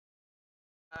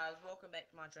guys, welcome back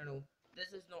to my channel.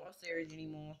 This is not a series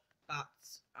anymore, but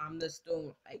there's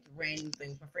still a random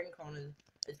thing. My friend Connor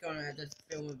is gonna just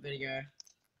film a video.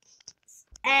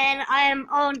 And I am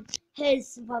on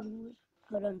his survival mode.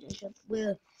 Hold on, Jacob.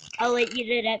 I'll let you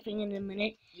do that thing in a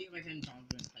minute. You can make him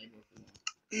confident table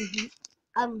if you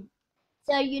want.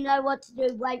 So you know what to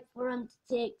do. Wait for him to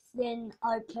text, then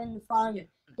open the phone,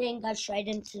 then go straight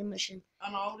into the mission.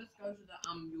 And I'll just go to the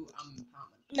your apartment.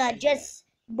 No, just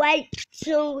wait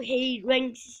till he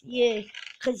rings you,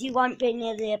 because you won't be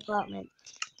near the apartment.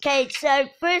 Okay, so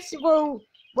first of all,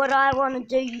 what I want to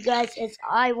do, you guys, is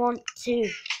I want to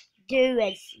do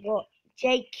as what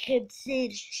Jacob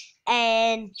said,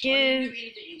 and do. You can do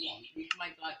anything you want. You can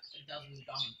make like a dozen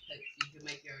picks. You can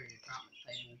make your own apartment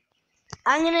table.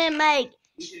 I'm gonna make.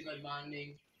 You should go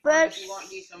binding. First, if you want to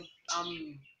do some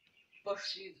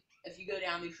bushes, if you go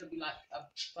down, there should be like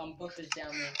some bushes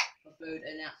down there for food,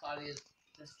 and outside is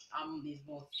just these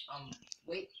more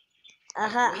wheat.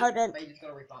 hold on. But you just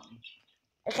gotta replant them.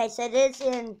 Okay, so this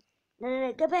in.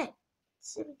 No, go back.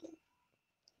 See again.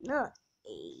 No.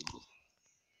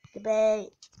 Go back.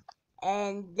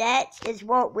 And that is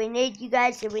what we need, you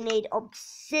guys. So we need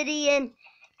obsidian,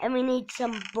 and we need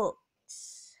some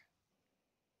books.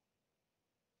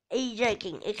 Are you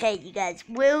joking? Okay, you guys,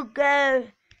 we'll go.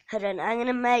 Hold on, I'm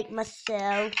gonna make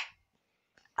myself.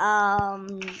 You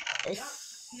don't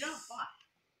fight.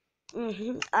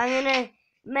 I'm gonna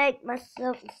make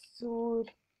myself a sword.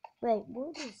 Wait,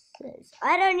 what is this?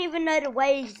 I don't even know the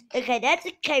ways. Okay, that's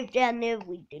a cave down there.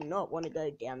 We do not want to go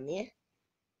down there.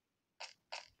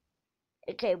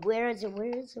 Okay, where is it,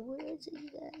 you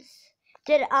guys?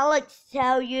 Did Alex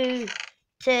tell you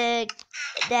see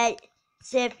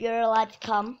if you're allowed to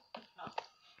come?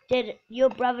 Did your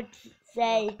brother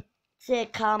say to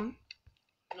come?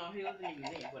 No, he wasn't even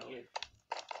there when I lived.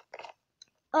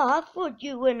 Oh, I thought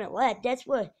you weren't allowed. That's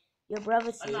what your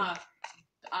brother said. No,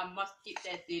 I must keep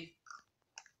that said.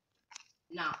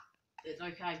 Nah, it's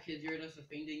okay because you're just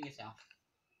offending yourself.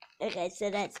 Okay, so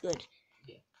that's good.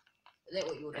 Yeah. Is that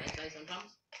what your dad says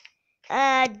sometimes?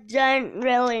 I don't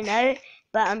really know,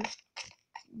 but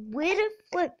where the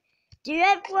flip? Do you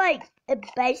have like a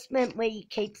basement where you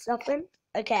keep stuff in?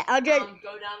 Okay, I'll just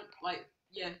go down like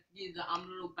the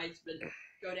little basement.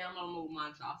 Go down on a little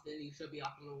mine shaft, and you should be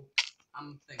like a little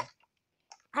thing.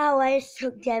 Oh, I just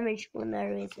took damage for no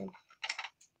reason. Do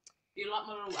you like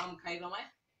my little cave on way?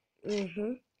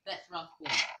 That's rough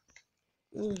corner.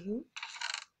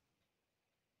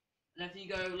 And if you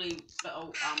go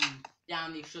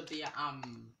down, there should be a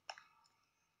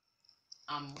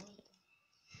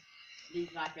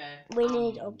there's like a. We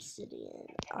need obsidian,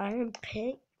 iron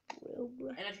pick,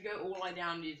 and if you go all the way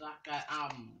down, there's like a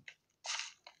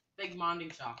big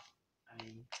mining shaft.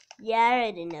 Yeah, I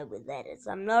already know what that is.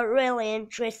 I'm not really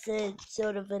interested,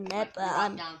 sort of, in that, but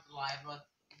down to lava.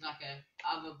 It's like a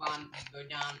other one. You go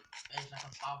down, and it's like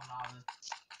a fire lava.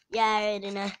 Yeah, I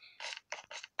already know.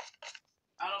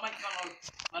 I'll make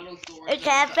my little storage. Okay,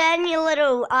 I found your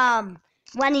little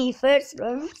one of your first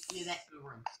rooms. Yeah, that's the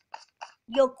room.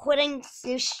 You're quitting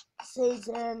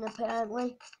season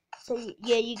apparently. So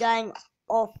yeah, you're going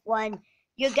off one.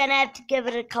 You're gonna have to give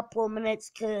it a couple of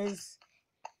minutes because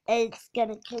it's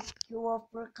gonna kick you off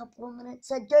for a couple of minutes.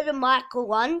 So do the Michael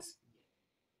ones,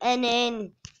 and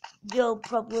then you'll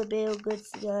probably be all good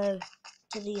to go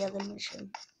to the other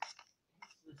mission.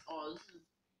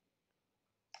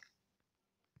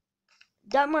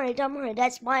 Don't worry,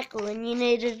 that's Michael, and you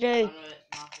need to do.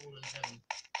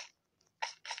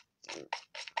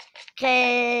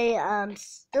 Okay, I'm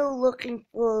still looking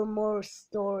for more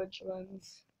storage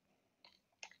rooms.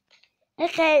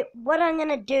 Okay, what I'm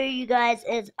gonna do, you guys,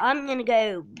 is I'm gonna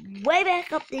go way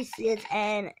back up these stairs,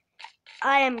 and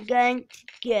I am going to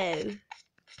go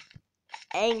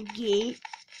and get.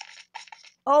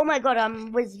 Oh my god, I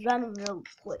was running real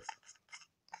quick.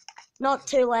 Not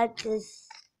too loud, because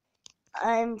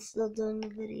I'm still doing the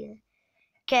video.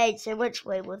 Okay, so which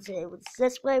way was it? It was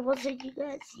this way, was it, you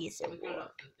guys? Yes, it was.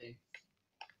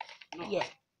 Yeah.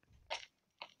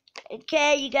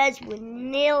 Okay, you guys, we're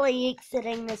nearly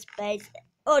exiting this base.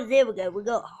 Oh, there we go. We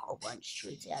got a whole bunch of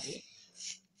trees out here.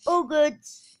 All good.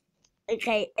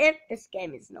 Okay, if this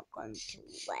game is not going to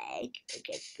lag.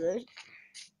 Okay, good.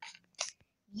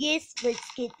 Yes,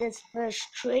 let's get this first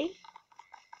tree.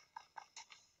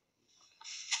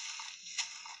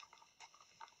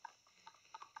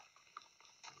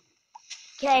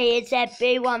 Okay, it's that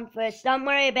B one first. Don't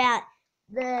worry about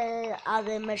the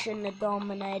other mission, the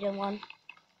Dominator one.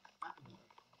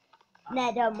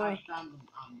 No, don't worry.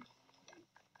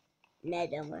 No,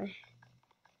 don't worry.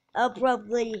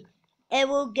 It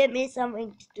will give me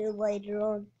something to do later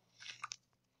on.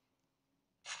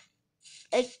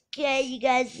 Okay, you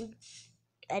guys.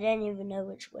 I don't even know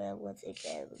which way it was.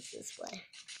 Okay, it was this way.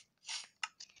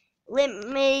 Let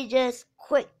me just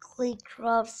quickly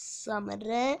craft some of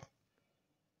that.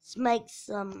 Let's make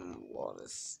some water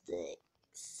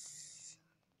sticks.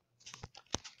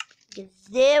 Okay,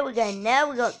 there we go. Now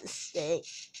we got the stick.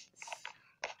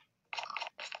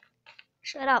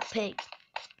 Shut up, pig.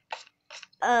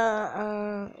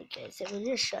 Okay, so we'll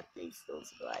just shut these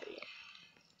doors right here.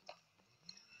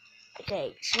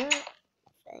 Okay, shut.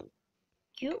 Thank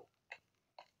you.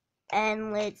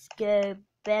 And let's go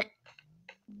back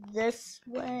this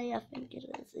way, I think it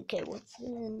is. Okay, what's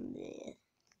in there?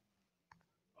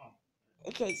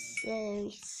 Okay, so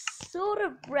we sort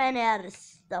of ran out of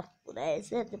stuff for that. Is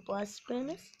that the blast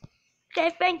furnace?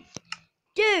 Okay,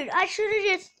 dude, I should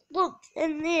have just looked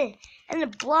in there. And the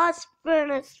blast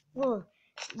furnace for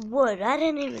wood. I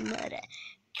didn't even know that.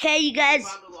 Okay, you guys.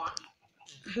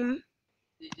 Did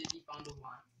you find a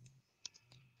line?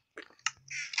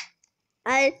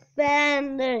 I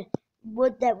found the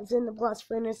wood that was in the blast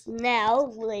furnace.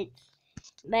 Now let's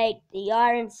make the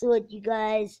iron sword, you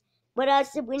guys. But I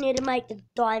said we need to make the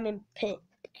diamond pick.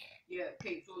 Yeah,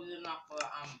 okay, so is enough for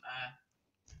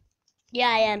Yeah,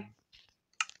 I am.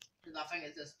 because I think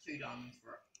it's just 2 diamonds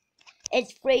for it.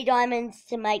 It's 3 diamonds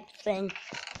to make the thing.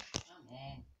 Come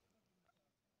on.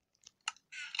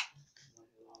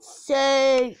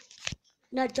 So,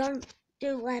 no, don't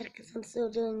do that because I'm still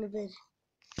doing the vid.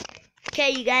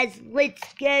 Okay, you guys, let's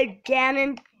go down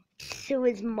into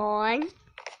his mine.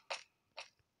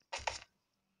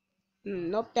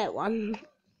 Not that one.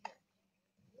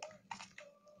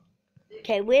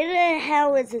 Okay, where the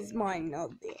hell is his mine?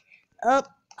 Not there. Oh,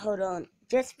 hold on.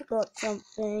 Just forgot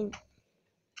something.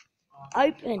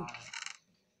 Open.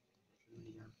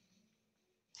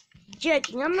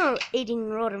 Joking, I'm not eating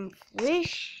rotten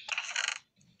flesh.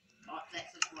 Oh,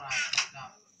 that's just right.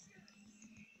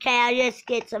 Okay, I'll just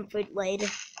get some food later.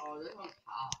 Oh, this one's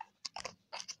hard.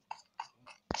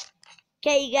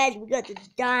 Okay, you guys, we got the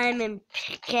diamond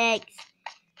pickaxe.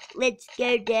 Let's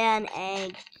go down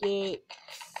and get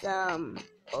some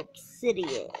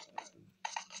obsidian.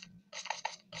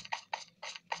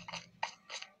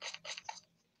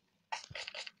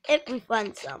 If we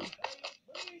find some.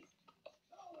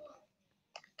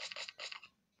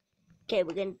 Okay,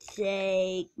 we're gonna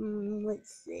take,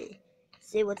 let's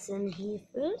see what's in here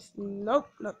first.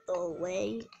 Nope, not the whole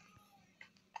way.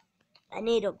 I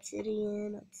need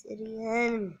obsidian.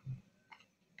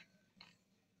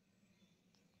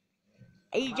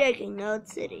 Are you joking? No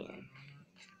obsidian.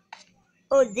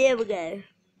 Oh, there we go.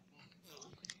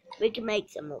 We can make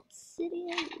some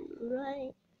obsidian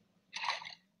right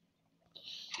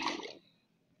here.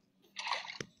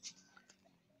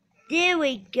 There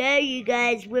we go, you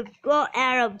guys. We've got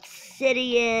our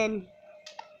obsidian.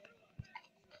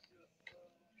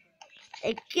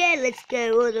 Okay, let's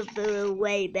go all the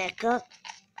way back up.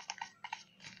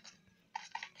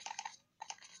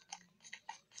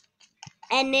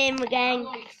 And then we're going.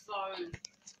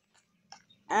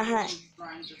 I'm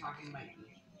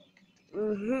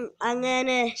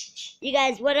gonna, you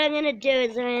guys, what I'm gonna do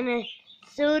is I'm gonna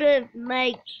sort of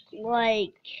make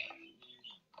like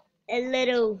a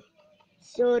little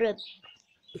sort of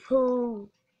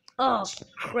pool. Oh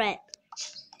crap!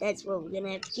 That's what we're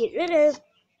gonna have to get rid of.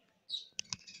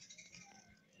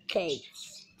 Okay,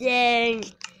 then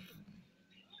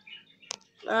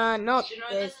not You know,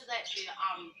 this. this is actually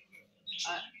a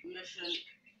mission.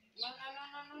 No.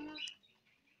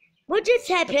 What just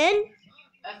happened?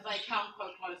 If they come so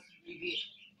close, you get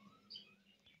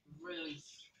really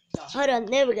stuck. Hold on,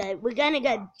 there we go. We're gonna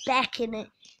go back in it.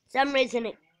 For some reason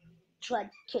it tried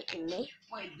kicking me.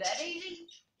 Wait, that easy?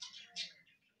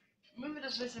 Remember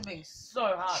this mission being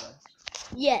so hard.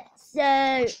 Yeah,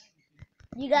 so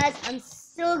you guys, I'm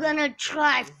still gonna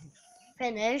try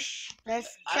finish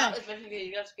this. I like this mission because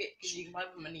you guys get, because you can play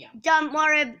with mini. Don't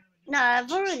worry. No,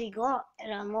 I've already got it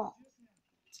unlocked.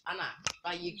 I know,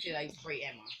 but you get like free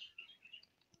ammo.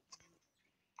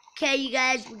 Okay, you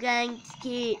guys, we're going to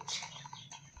get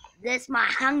this. My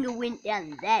hunger went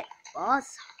down that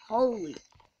fast. Holy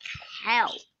cow.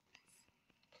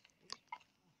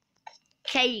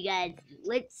 Okay, you guys,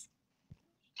 let's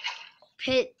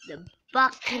put the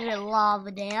bucket of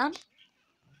lava down.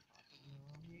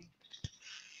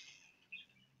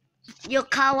 Your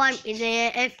car won't be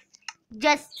there. If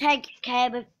just take a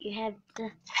cab if you have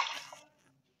to.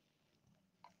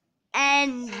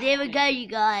 And there we go, you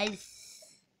guys.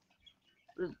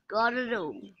 We've got it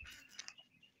all.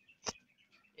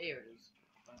 Here it is.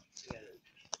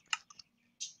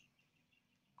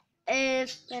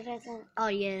 If that isn't, oh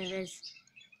yeah, it is.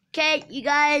 Okay, you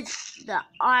guys, the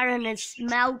iron is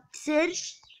smelted.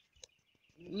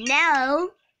 Now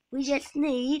we just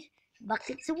need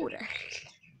buckets of water.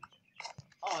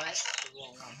 Oh, that's the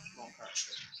wrong one. Wrong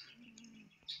character.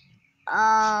 No,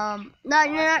 Oh,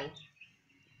 no, that's no. cool.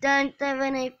 Don't do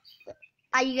any.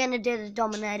 Are you gonna do the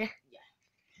Dominator? Yeah.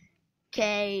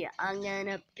 Okay, I'm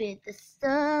gonna put the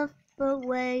stuff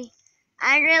away.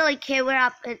 I don't really care where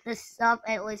I put the stuff.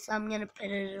 At least I'm gonna put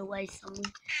it away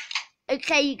somewhere.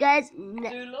 Okay, you guys. Dude,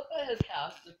 look at his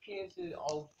house compared to the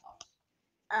old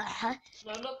house.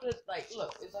 No, look at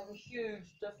look, it's like a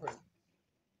huge difference.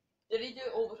 Did he do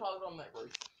all the tiles on that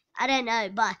roof? I don't know,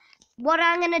 but what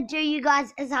I'm gonna do, you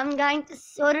guys, is I'm going to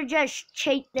sort of just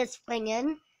cheat this thing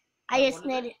in. I just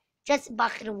need just a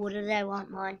bucket of water. They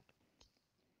want mine.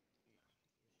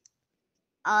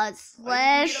 Slash. Oh, you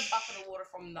can get a bucket of water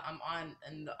from the iron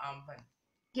and the thing.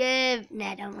 Give.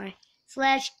 Nah, don't worry.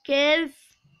 Slash give.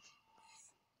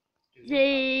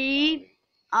 Dude,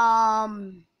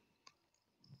 The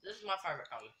this is my favorite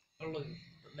color, blue,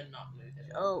 but midnight blue.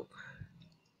 Oh.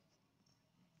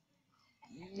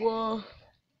 Whoa.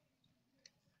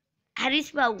 How do you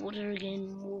spell water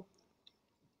again? Whoa.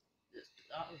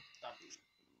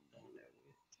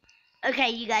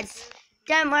 Okay, you guys,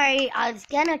 don't worry. I was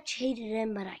gonna cheat it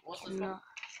in, but I cannot.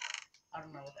 I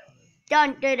don't know what that one is.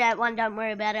 Don't do that one. Don't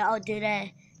worry about it. I'll do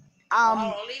that.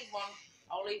 I'll leave one.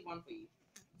 I'll leave one for you.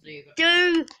 So you got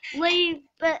Do leave,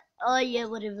 but oh yeah,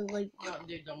 whatever. Leave. You want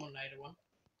to do Dominator one?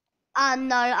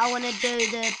 No, I want to do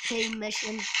the team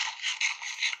mission.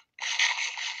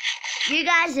 You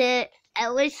guys,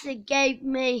 at least it gave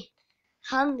me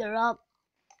hunger up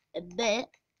a bit,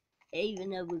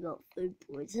 even though we got food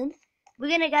poison. We're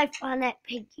gonna go find that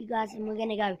pig, you guys, and we're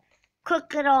gonna go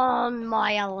cook it on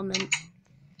my element.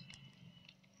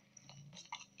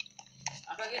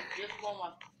 I think this is one of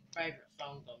my favorite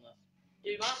songs on this. Do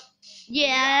you want?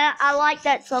 Yeah, I like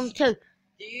that song too.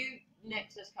 Do you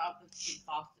Nexus carpet the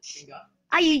fastest finger?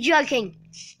 Are you joking?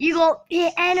 You got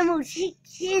animals?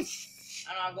 Yes.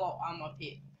 And I got a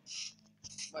pet.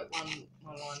 Like one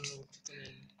little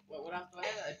chicken. What else do I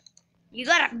have? You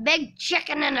got a big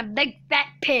chicken and a big fat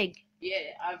pig.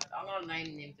 Yeah, I'm gonna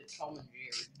name them to Tom and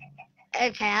Jerry.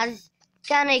 Okay, I was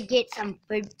gonna get some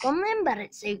food from them, but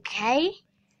it's okay.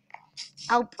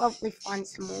 I'll probably find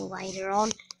some more later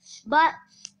on. But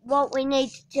what we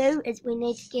need to do is we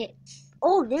need to get...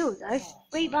 Oh, there we go.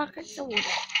 3 buckets of water.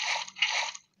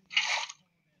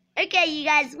 Okay, you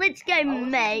guys, let's go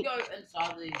make... Go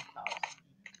inside these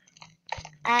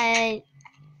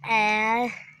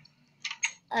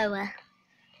oh well.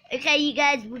 Okay, you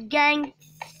guys, we're going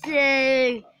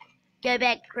to go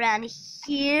back around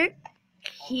here.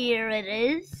 Here it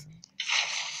is.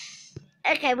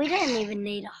 Okay, we don't even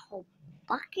need a whole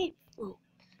bucket full.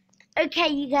 Okay,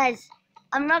 you guys,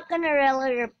 I'm not going to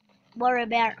really worry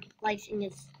about placing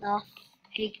his stuff.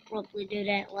 He can probably do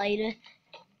that later.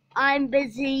 I'm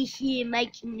busy here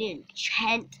making the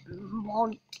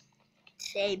enchantment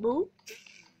table.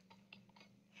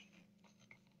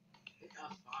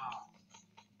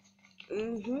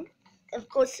 Of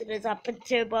course it is. I put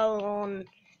turbo on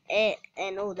it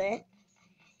and all that.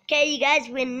 Okay, you guys,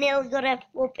 we nearly got our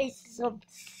 4 pieces of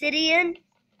obsidian.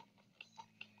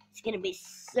 It's gonna be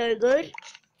so good.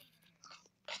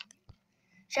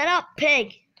 Shut up,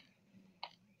 pig.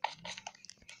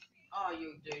 Oh,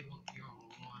 you do want your own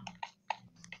one.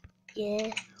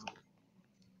 Yeah.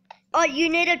 Oh, you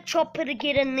need a chopper to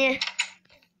get in there.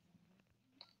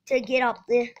 To get up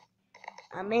there.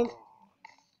 I mean.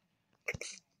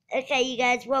 Okay, you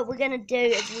guys, what we're gonna do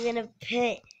is we're gonna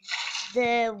put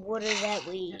the water that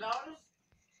we... If I just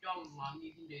go one,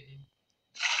 you can do them.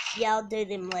 Yeah, I'll do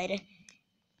them later.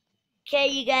 Okay,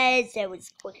 you guys, that was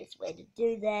the quickest way to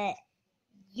do that.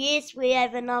 Yes, we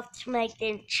have enough to make the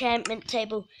enchantment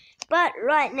table, but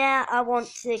right now I want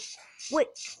to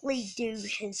quickly do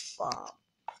his farm.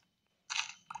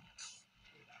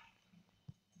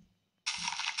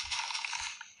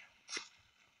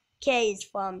 Okay, his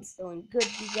farm's doing good,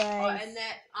 you guys. Oh, and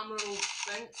that little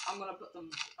thing, I'm gonna put them,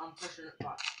 I'm pushing it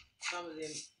like some of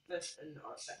them fish in the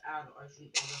ocean or just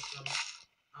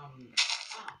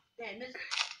damn, this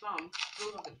farm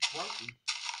feels like it's broken.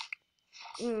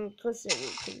 Cause it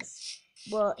was,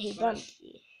 well, he bumped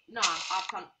you. No, I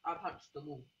punched the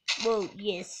wall. Well,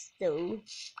 yes, though.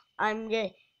 I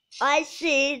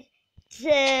said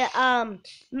to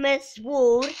Miss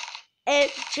Ward,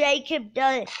 if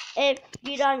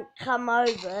you don't come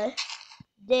over,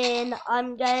 then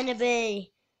I'm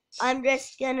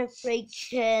just gonna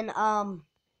freaking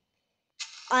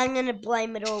I'm gonna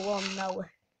blame it all on Noah.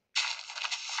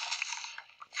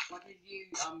 What did you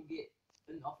get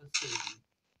in office Susan?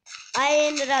 I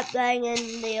ended up going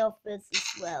in the office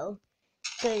as well.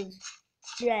 Because,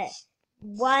 yeah,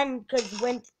 because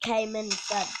Winter came in and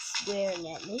started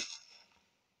swearing at me.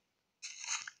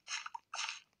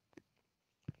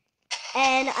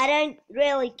 And I don't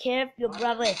really care if your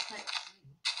brother...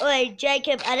 Oi,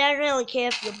 Jacob, I don't really care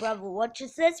if your brother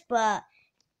watches this, but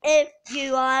if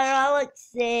you are Alex,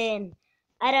 then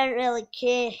I don't really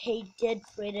care. He did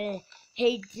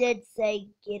say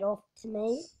get off to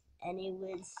me, and he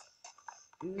was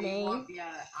mean. You won't be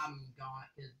able to go on it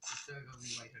because the server will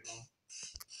be way too long.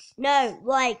 No,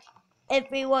 like if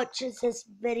he watches this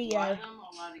video.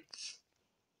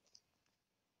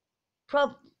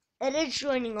 It is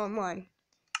joining online.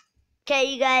 Okay,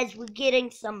 you guys, we're getting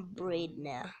some bread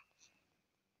now.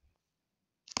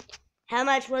 How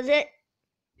much was it?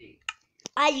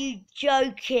 Are you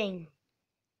joking?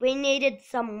 We needed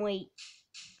some wheat.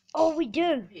 Oh, we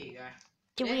do. Here you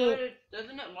go.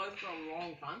 Doesn't it load for a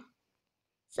long time?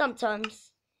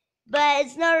 Sometimes. But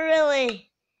it's not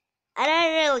really... I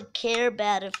don't really care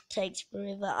about if it takes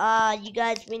forever. You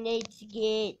guys, we need to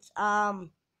get, Why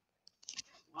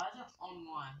is it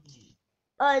online here?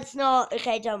 Oh, it's not.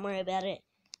 Okay, don't worry about it.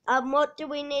 What do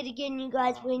we need again, you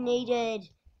guys? We needed...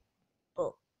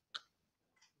 book.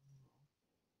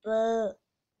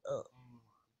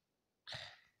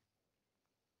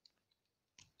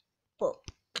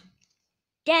 Book.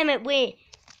 Damn it, we...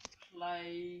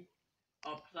 Play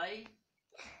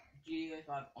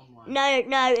GO5 online.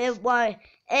 No, it won't.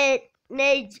 It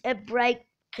needs a break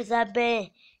because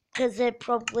it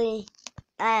probably...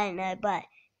 I don't know, but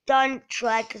don't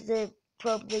try because it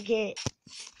probably get...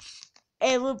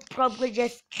 It will probably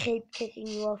just keep kicking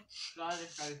you off. Should I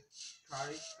just try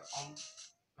on?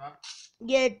 Right?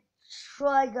 Yeah,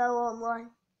 try go online.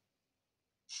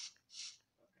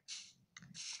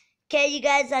 Okay, you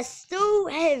guys, I still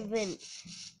haven't.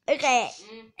 Okay,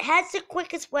 how's the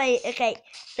quickest way? Okay,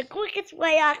 the quickest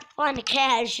way I can find a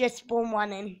cat is just spawn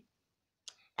one in.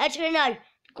 Actually, no.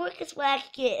 The quickest way I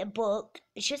can get a book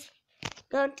is just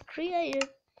go into creative.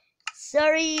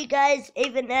 Sorry, you guys,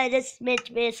 even though this is meant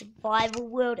to be a survival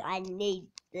world, I need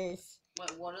this.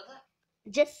 Wait, what is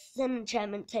it? Just an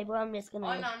enchantment table. I'm just gonna.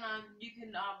 Oh no, you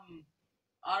can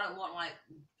I don't want like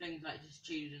things like just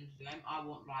cheated into the game. I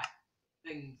want like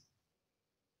things.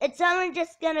 It's only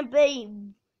just gonna be.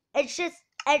 It's just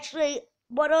actually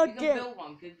what I'll do. You can build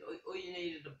one because all you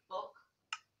need is a book.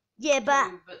 Yeah, but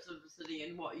 2 bits of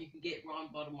obsidian. What you can get right on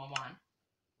the bottom of mine,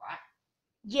 right?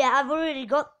 Yeah, I've already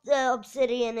got the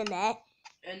obsidian in that.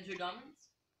 And 2 diamonds.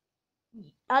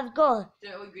 I've got.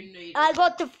 So all you need. I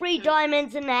got the 3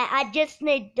 diamonds in that. I just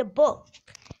need the book,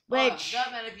 which.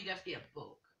 Doesn't matter if you just get a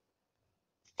book.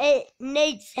 It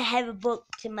needs to have a book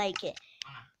to make it.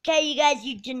 Okay, you guys,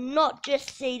 you did not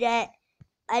just see that.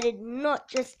 I did not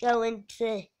just go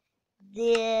into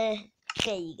there.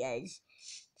 Okay, you guys.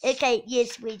 Okay,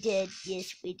 yes, we did.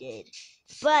 Yes, we did.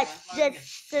 But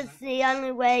this is the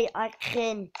only way I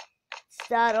can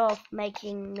start off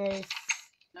making this.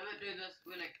 Never do this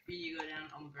when you go down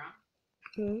on the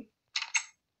ground.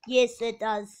 Yes, it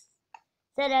does.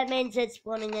 So that means it's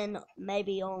spawning in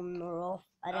maybe on or off.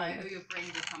 I don't know. Who your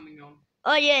friends are coming on?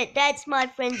 Oh yeah, that's my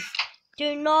friends.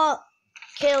 Do not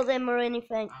kill them or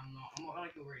anything. I'm not gonna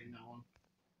kill no one.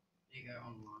 There you go,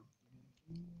 online.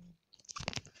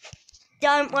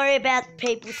 Don't worry about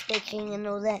people speaking and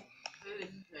all that. Who is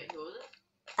it?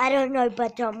 I don't know,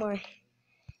 but don't worry.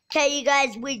 Okay, you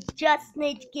guys, we just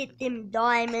need to get them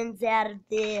diamonds out of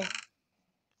there.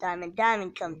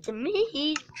 Diamond, come to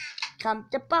me. Come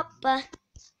to Papa.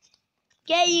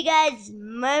 Okay, you guys,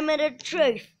 moment of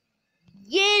truth.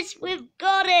 Yes, we've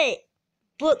got it.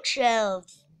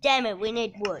 Bookshelves. Damn it, we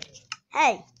need wood.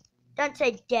 Hey, don't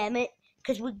say damn it,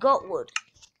 because we got wood.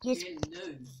 Yes.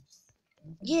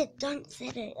 Yeah, don't say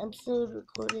that. I'm still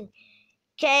recording.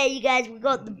 Okay, you guys, we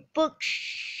got the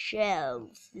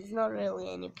bookshelves. There's not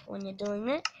really any point in doing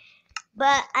that.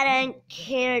 But I don't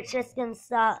care. It's just going to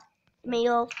start me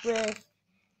off with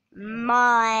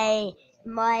my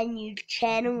new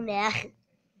channel now.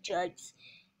 Jokes.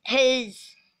 His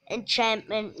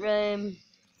enchantment room.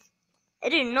 I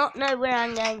do not know where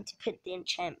I'm going to put the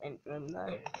enchantment room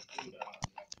though.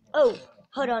 Oh,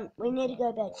 hold on. We need to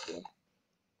go back here.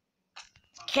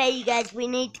 Okay, you guys, we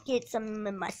need to get some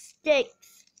of my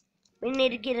sticks. We need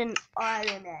to get an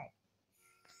iron axe.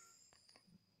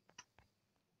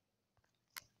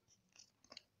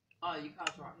 Oh, you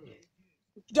guys right here.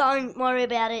 Don't worry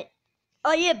about it.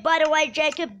 Oh yeah, by the way,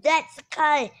 Jacob, that's the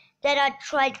code that I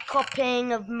tried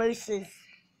copying of Moose's.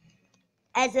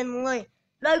 As in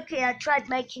Loki, I tried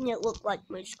making it look like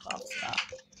Moose Craft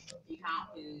stuff. You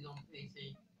can't do these on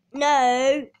PC.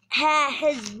 No,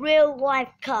 his real life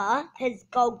car, his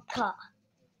gold car.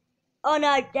 Oh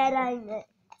no, that ain't it.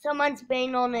 Someone's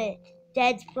been on it.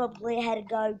 Dad's probably had to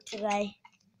go today.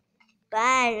 But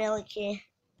I don't really care.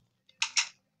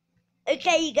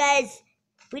 Okay, you guys.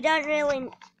 We don't really...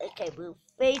 Okay, we'll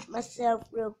feed myself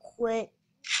real quick.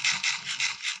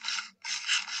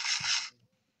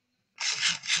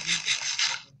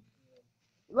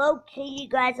 Low-key, you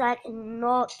guys, I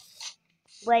cannot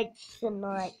wait till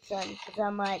night time because I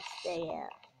might stay out.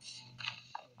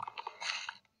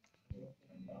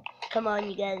 Come on,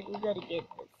 you guys, we gotta get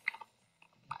this.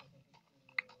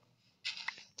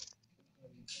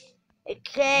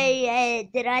 Okay,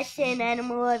 did I see an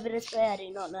animal over this way? I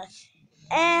do not know.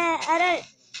 I don't...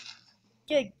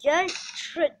 Dude, don't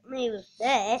trick me with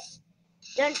that.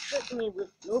 Don't trick me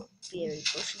with your berry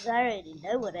bushes. I already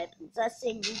know what happens. I've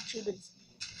seen YouTubers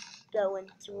go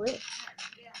into it.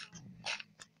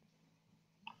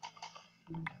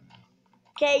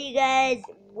 Okay, you guys,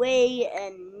 we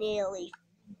are nearly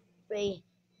freaking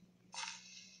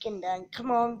done.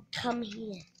 Come on, come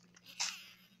here.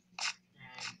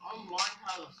 I'm lying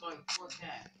how the song for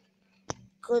that.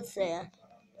 Good sir.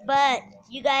 But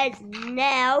you guys,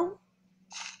 now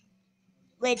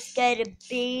let's go to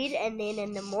bed, and then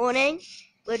in the morning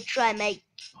we'll try and make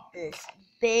this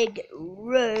big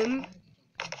room.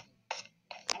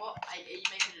 What? Are you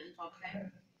making it in top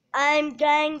 10? I'm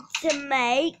going to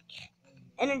make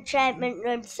an enchantment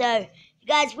room. So you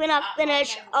guys, when I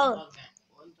finish,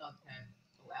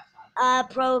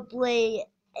 probably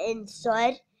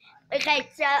inside. Okay,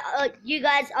 so you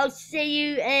guys, I'll see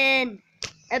you in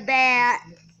about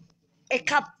a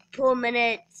couple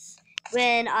minutes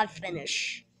when I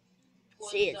finish.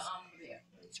 See you.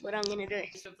 That's what I'm gonna do.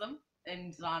 Of them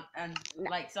and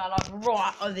like so like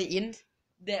right at the end,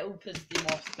 that will piss them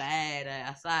off bad.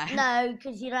 I say. No,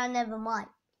 because you don't have a mic.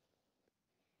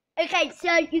 Okay,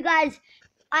 so you guys,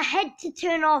 I had to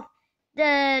turn off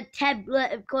the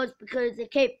tablet, of course, because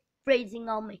it kept freezing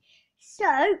on me.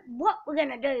 So what we're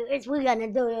gonna do is we're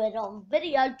gonna do it on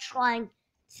video, trying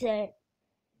to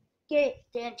get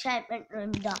the enchantment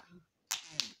room done.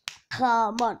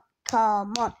 Come on,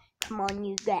 come on, come on,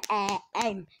 you get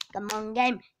aim. Come on,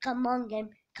 game, come on, game,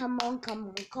 come on, come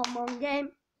on, come on,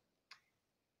 game.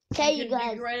 Okay, you guys. You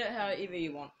can decorate it however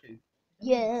you want to.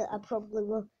 Yeah, I probably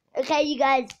will. Okay, you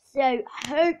guys, so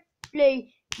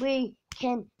hopefully we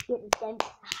can get this game.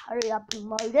 Hurry up and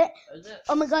load it. Is it?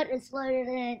 Oh my god, it's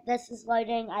loading. This is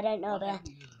loading. I don't know about.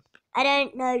 I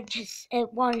don't know, just it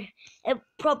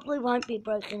probably won't be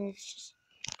broken. It's just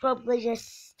probably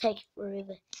just take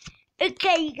forever.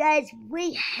 Okay, you guys,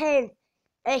 we have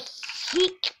a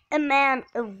heck amount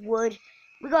of wood.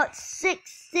 We got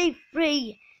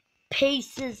 63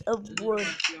 pieces of wood.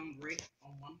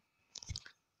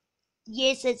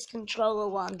 Yes, it's controller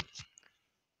 1.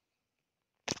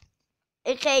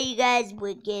 Okay, you guys,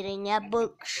 we're getting our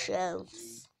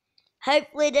bookshelves.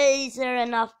 Hopefully these are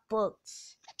enough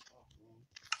books.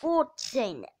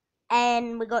 14.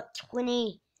 And we got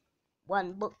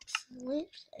 21 books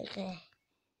left. Okay.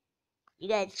 You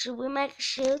guys, should we make a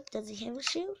shield? Does he have a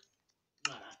shield?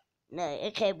 No.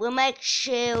 Okay, we'll make a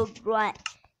shield right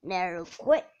now real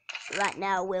quick. Right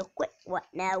now we'll quit. Right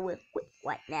now we'll quit.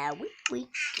 Right now we quit.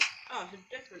 Oh, it's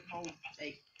a different whole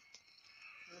thing.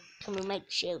 Can we make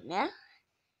a shield now?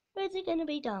 Or is it gonna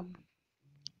be dumb?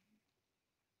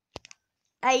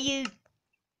 Hey,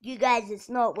 you guys, it's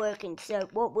not working, so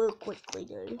what we'll quickly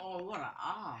do. Oh, what a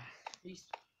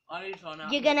I need to find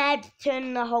out. You're gonna have to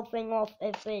turn the whole thing off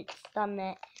if it's done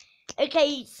that.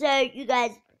 Okay, so you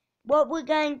guys, what we're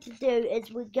going to do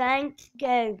is we're going to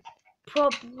go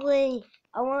probably,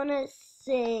 I wanna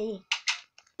see,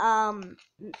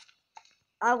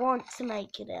 I want to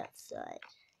make it outside.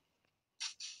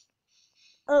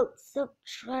 Oh, stop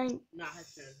trying. No, I have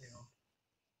to turn everything off.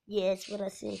 Yeah, that's what I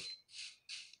said.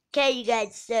 Okay, you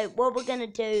guys, so what we're gonna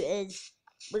do is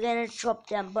we're gonna chop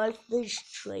down both these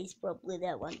trees, probably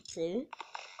that one too.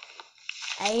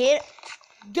 I hear it.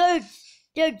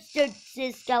 Dudes, there's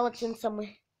a skeleton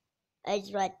somewhere. Oh,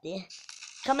 he's right there.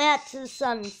 Come out to the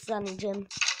sun, Sunny Jim.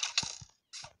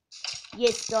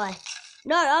 Yes, die.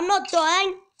 No, I'm not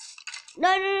dying.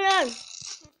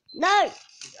 No.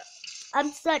 I'm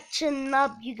such a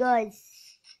nub, you guys.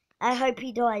 I hope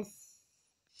he dies.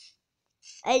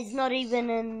 He's not even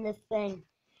in the thing.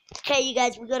 Okay, you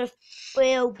guys, we gotta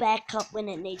fill back up when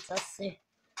it needs us to.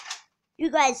 You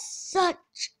guys,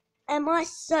 am I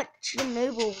such a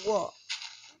noob or what?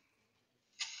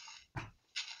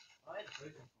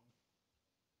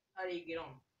 How do you get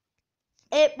on?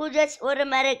 It will just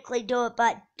automatically do it,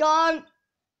 but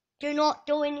do not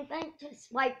do anything.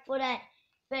 Just wait for that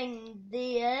thing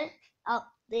there, up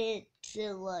there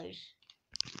to load.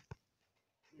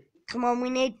 Come on, we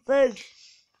need food.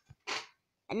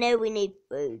 I know we need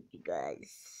food, you guys.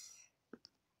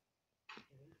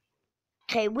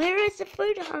 Okay, where is the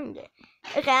food hunger?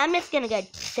 Okay, I'm just gonna go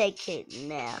take it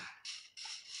now.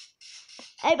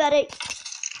 Hey, buddy.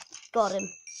 Got him.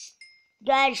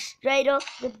 Guys, straight off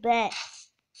the bat.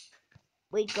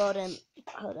 We got him.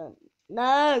 Hold on.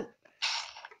 No.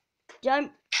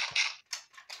 Don't.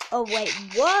 Oh, wait,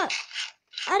 what?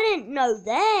 I didn't know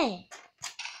that.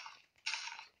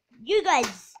 You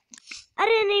guys, I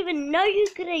didn't even know you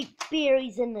could eat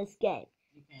berries in this game.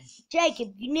 You can.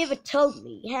 Jacob, you never told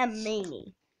me. How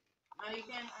meanie. No, you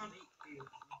can eat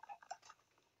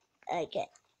berries. Okay.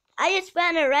 I just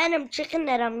found a random chicken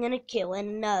that I'm gonna kill,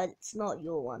 and no, it's not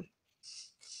your one.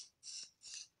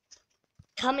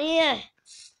 Come here.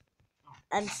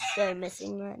 I'm so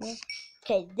missing right now.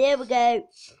 Okay, there we go.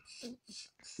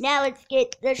 Now let's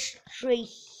get this tree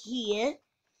here.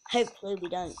 Hopefully we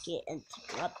don't get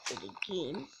interrupted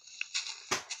again.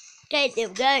 Okay, there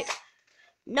we go.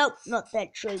 Nope, not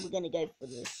that tree. We're gonna go for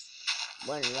this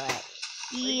one right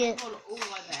here. You hold it all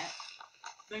like that.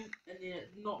 And then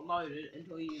it's not loaded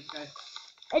until you go.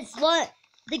 It's like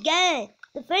the game.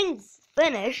 The thing's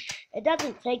finished. It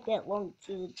doesn't take that long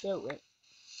to do it.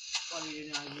 What do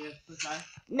you know? You push A.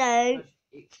 No,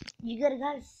 Push X. you gotta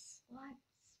go slide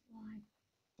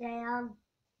down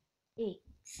X,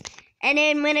 and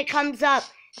then when it comes up,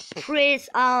 press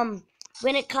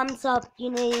when it comes up,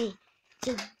 you need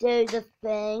to do the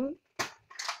thing.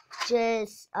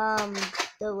 Just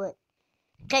do it.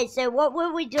 Okay, so what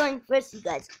were we doing first, you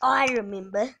guys? I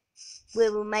remember we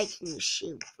were making the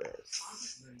shield first.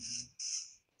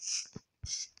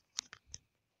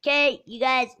 Okay, you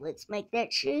guys, let's make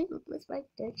that shield. Let's make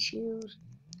that shield.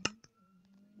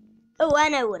 Oh, I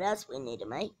know what else we need to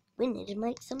make. We need to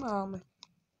make some armor.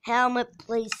 Helmet,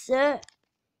 please, sir.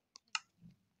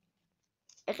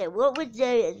 Okay, what we do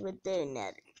is we're doing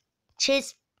that.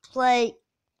 Chest plate,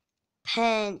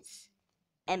 pants,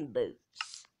 and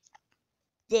boots.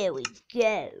 There we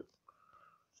go.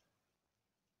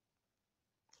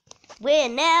 We're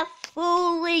now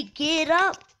fully geared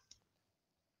up.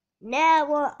 Now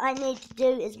what I need to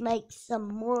do is make some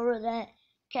more of that.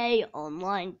 Okay,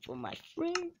 online for my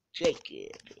friend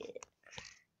Jacob.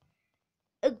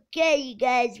 Okay, you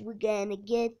guys, we're gonna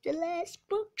get the last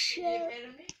bookshelf.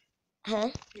 Huh?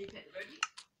 Can you take the ready?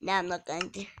 No, I'm not going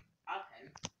to. Okay.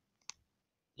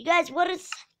 You guys, what is...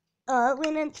 Oh,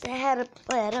 we need to how to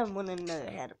play. I don't want to know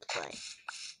how to play.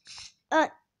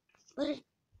 What is...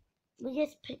 We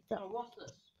just picked up... Oh, what's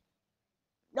this?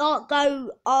 Not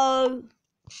go... Oh...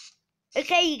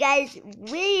 Okay, you guys,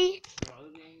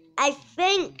 I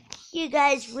think, you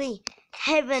guys, we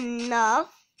have enough.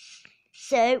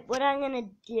 So, what I'm going to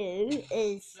do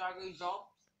is... Should I go jobs?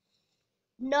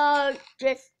 No,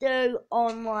 just do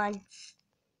online.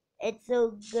 It's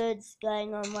all good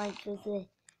going online because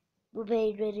we'll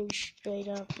be ready straight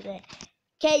after that.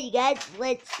 Okay, you guys,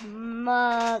 let's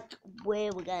mark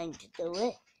where we're going to do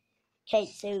it.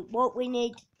 Okay, so what we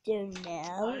need to do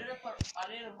now... I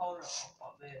need to hold it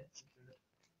up there.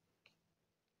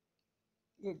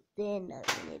 Then no,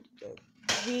 we need to go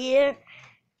there.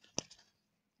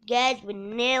 Guys, we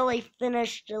nearly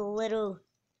finished the little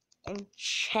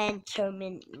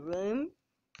enchantment room.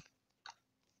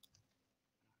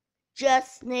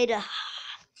 Just need a...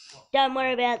 Don't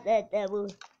worry about that, that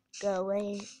will go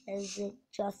away as it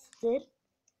just did.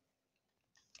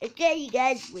 Okay, you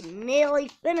guys, we're nearly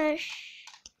finished.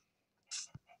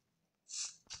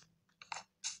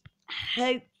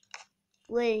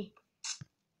 Hopefully,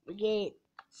 we get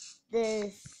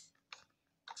this.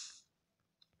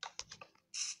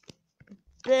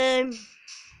 Boom.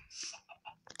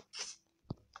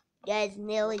 Guys,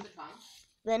 nearly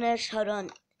finished. Hold on.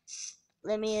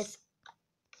 Let me just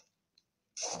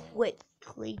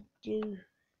quickly do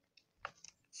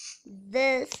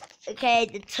this. Okay,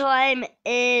 the time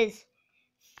is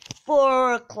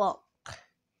 4 o'clock.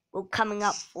 We're coming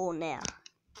up 4 now.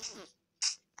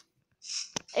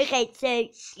 Okay, so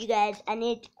you guys, I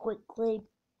need to quickly...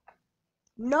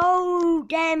 No,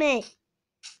 damn it!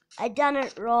 I done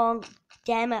it wrong.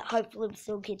 Damn it, hopefully we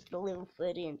still get to the level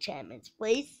 30 enchantments.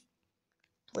 Please?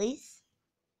 Please?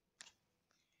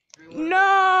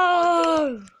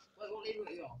 No! Wait, what level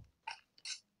are you on?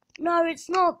 No, it's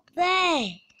not there.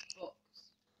 Books.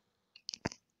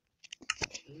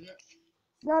 Isn't it?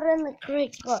 It's not in the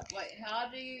correct spot. Wait, how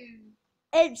do you...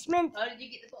 It's meant... How did you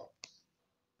get the books?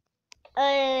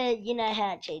 You know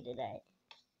how I cheated, eh?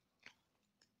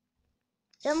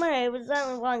 Don't worry, it was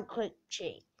only one quick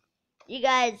cheat. You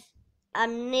guys,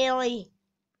 I'm nearly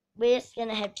we're just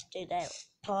gonna have to do that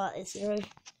part as well.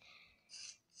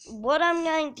 What I'm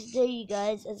going to do, you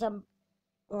guys, is oh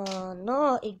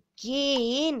no,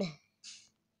 again.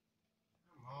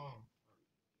 Come on.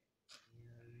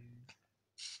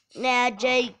 Now,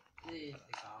 Jake. There's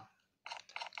the car.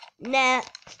 Now,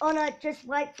 oh no, just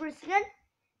wait for a second,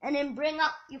 and then bring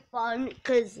up your phone,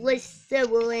 because Lisa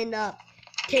will end up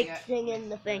texting in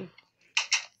the thing.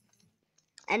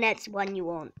 And that's one you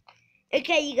want.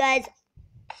 Okay, you guys,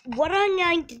 what I'm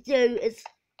going to do is,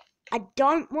 I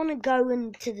don't want to go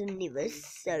into the Nevers,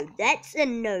 so that's a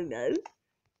no-no.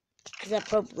 Because I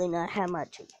probably know how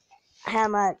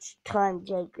much time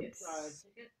Jacob's.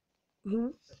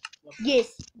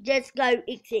 Yes, just go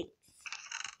XX.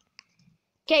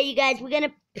 Okay, you guys, we're going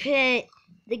to put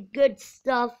the good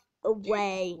stuff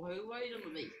away. Who wait on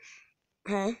the beach?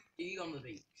 Huh? Do you on the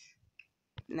beach?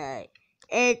 No,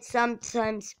 it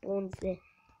sometimes spawns there.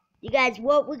 You guys,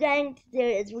 what we're going to do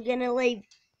is we're going to leave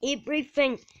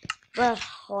everything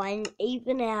behind,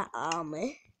 even our armor.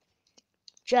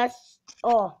 Just,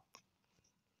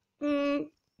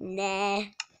 nah.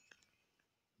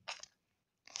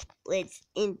 Let's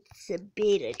into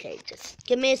bed. Okay, just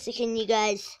give me a second, you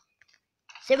guys.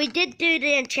 So we did do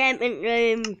the enchantment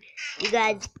room, you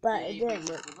guys, but it didn't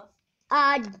work.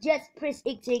 Just press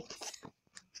XX.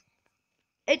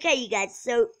 Okay, you guys,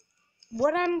 so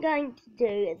what I'm going to do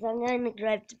is I'm going to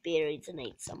grab the berries and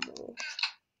eat some more.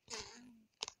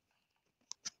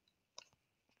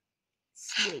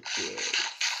 Sweet berries.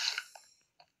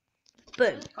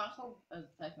 Boom. This castle has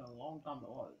taken a long time to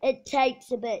load. It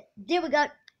takes a bit. There we go.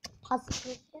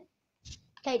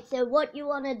 Okay, so what you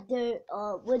want to do,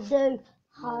 we'll do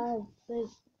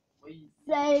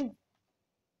save.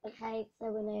 Okay,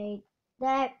 so we need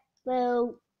that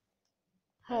will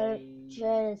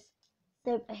purchase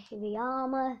super heavy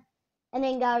armor, and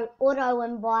then go auto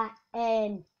invite,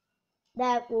 and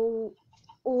that will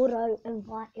auto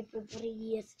invite everybody.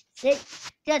 Yes,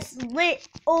 just let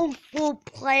all 4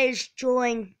 players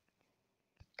join,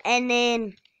 and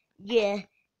then yeah.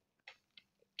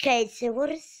 Okay, so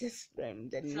what is this room?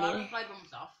 Should I play by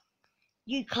myself?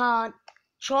 You can't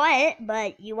try it,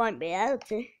 but you won't be able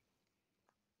to.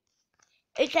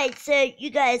 Okay, so you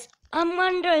guys, I'm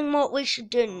wondering what we should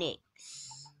do next.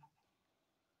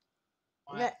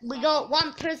 We got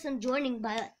 1 person joining,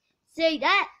 but see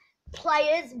that?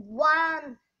 Players,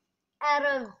 1 out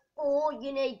of 4,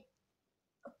 you need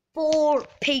 4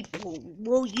 people.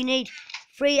 Well, you need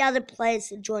 3 other players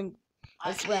to join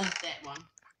as well. That one.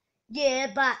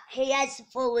 Yeah, but he has to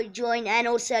fully join, and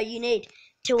also you need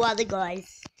 2 other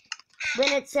guys. When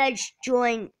it says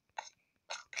join,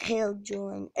 he'll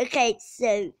join. Okay,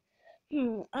 so,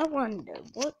 I wonder,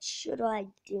 what should I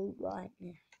do right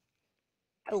now?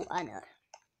 Oh, I know.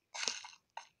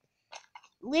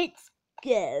 Let's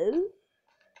go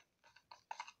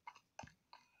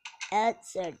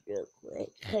outside real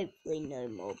quick. Hopefully no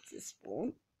mobs will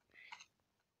spawn.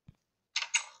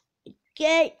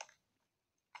 Okay.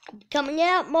 Coming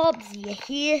out, mobs. You're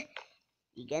here.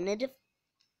 You're gonna frick.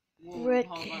 A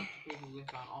whole bunch of people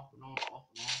with off and on.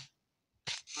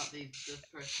 But this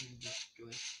person just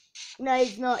joined. No,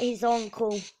 he's not. He's on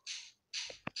call.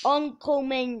 On call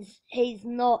means he's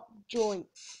not joined.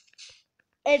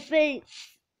 If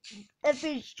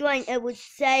he's joined, it would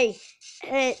say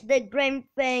the green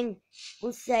thing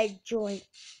will say join.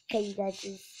 Okay, you guys,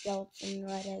 there's skeleton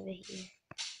right over here.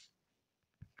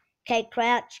 Okay,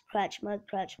 crouch mode.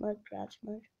 Why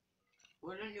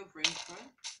don't your friends try?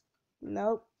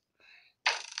 Nope.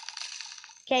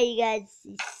 Okay, you guys,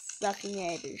 he's sucking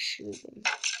at his shooting.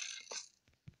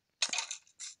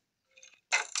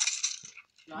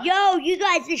 Yo, you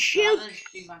guys, the shield.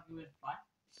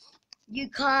 You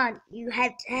can't. You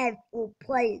have to have 4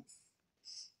 players.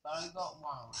 But I got 1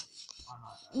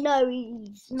 already. No,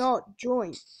 he's not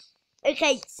joined.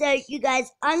 Okay, so you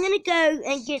guys, I'm gonna go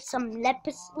and get some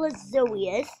lapis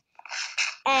lazuli,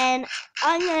 and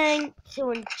I'm going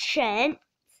to enchant.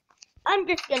 I'm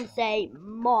just gonna say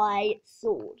my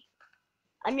sword.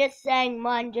 I'm just saying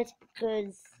mine just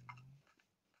because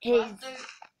his.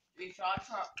 You try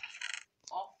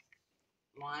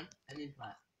offline and then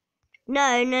play.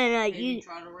 No.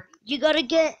 You gotta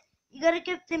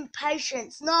give them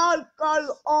patience. No,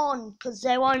 go on, because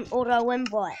they won't auto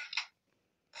invite.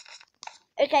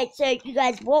 Okay, so you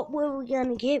guys, what were we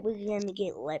gonna get? We're gonna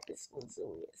get lapis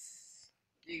lazuli.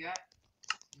 You got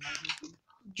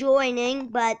joining,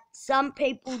 but some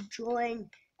people join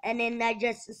and then they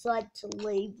just decide to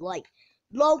leave. Like,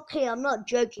 low-key, I'm not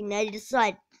joking. They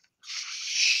decide,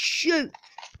 shoot,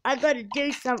 I gotta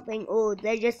do something, or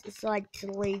they just decide to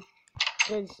leave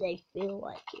because they feel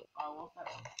like it. I want that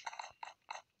one.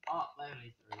 Oh, they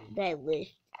only 3. They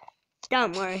left.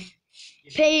 Don't worry.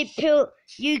 Yeah. People,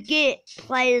 you get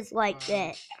players like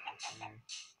that.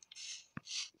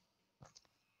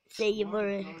 See, you've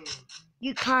already,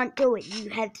 you can't do it. You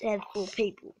have to have 4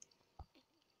 people.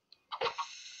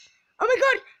 Oh my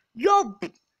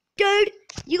god! Dude,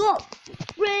 you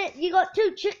got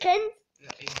 2 chickens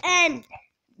and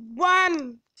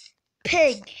 1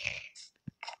 pig.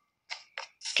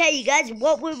 Okay, you guys,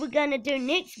 what we were gonna do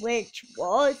next, which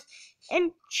was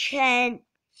enchant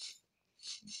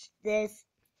this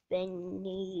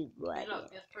thingy right Look,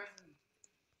 here. this person's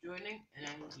joining and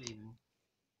then he's leaving.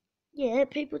 Yeah,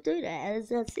 people do that,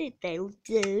 as I said, they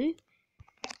do.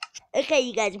 Okay,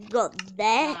 you guys, we've got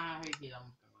that. Nah, I'm just gonna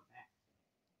go back.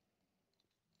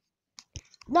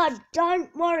 No,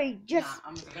 don't worry, just... Nah,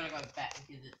 I'm just gonna go back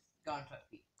because it's going to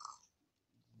be...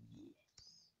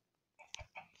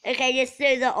 Okay, let's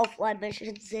do the offline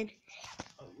missions then.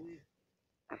 Oh,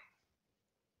 yeah.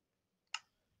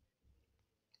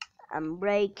 I'm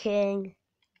breaking.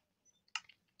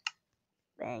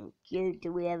 Thank you.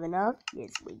 Do we have enough?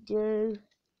 Yes, we do.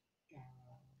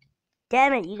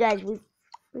 Damn it, you guys, we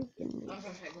freaking... I'm gonna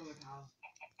take one of the cows.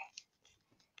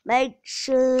 Make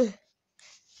sure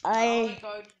I'm gonna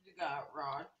go to the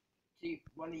garage to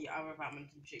one of the other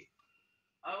apartments and check.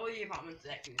 All the apartments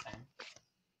are actually the same.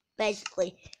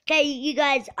 Basically. Okay, you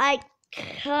guys, I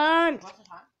can't... What's the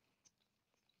time?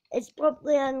 It's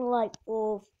probably only like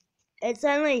 4... It's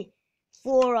only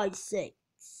 4:06.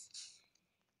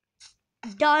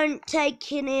 Don't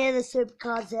take any of the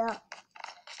supercars out,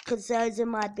 because those are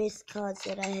my best cars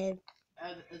that I have.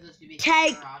 Is this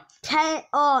gonna be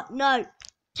Oh, no.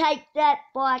 Take that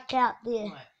bike out there.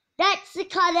 What? That's the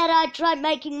car that I tried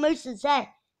making mooses. That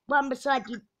one beside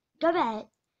you. Go back.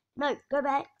 No, go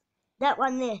back. That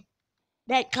one there.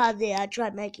 That car there. I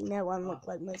tried making that one look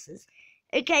like mooses.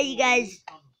 Okay, you guys.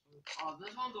 Oh,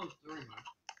 this one's on story mode.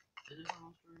 Is this one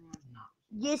on story mode? No.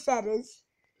 Yes, that is.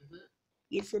 Is it?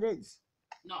 Yes, it is.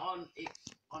 Not on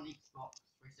Xbox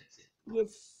 360.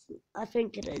 Yes, I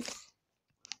think it is.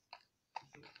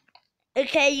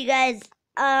 Okay, you guys.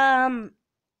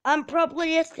 I'm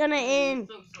probably just gonna end.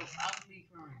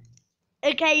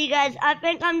 Okay, you guys, I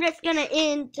think I'm just gonna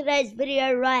end today's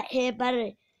video right here, but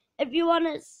if you want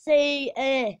to see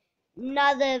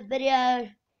another video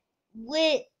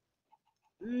with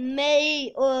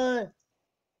me or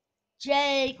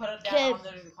Jake, Put it down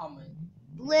under the comment.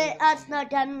 let us know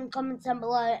down in the comments down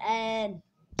below, and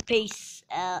peace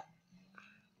out.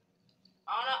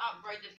 I wanna upgrade this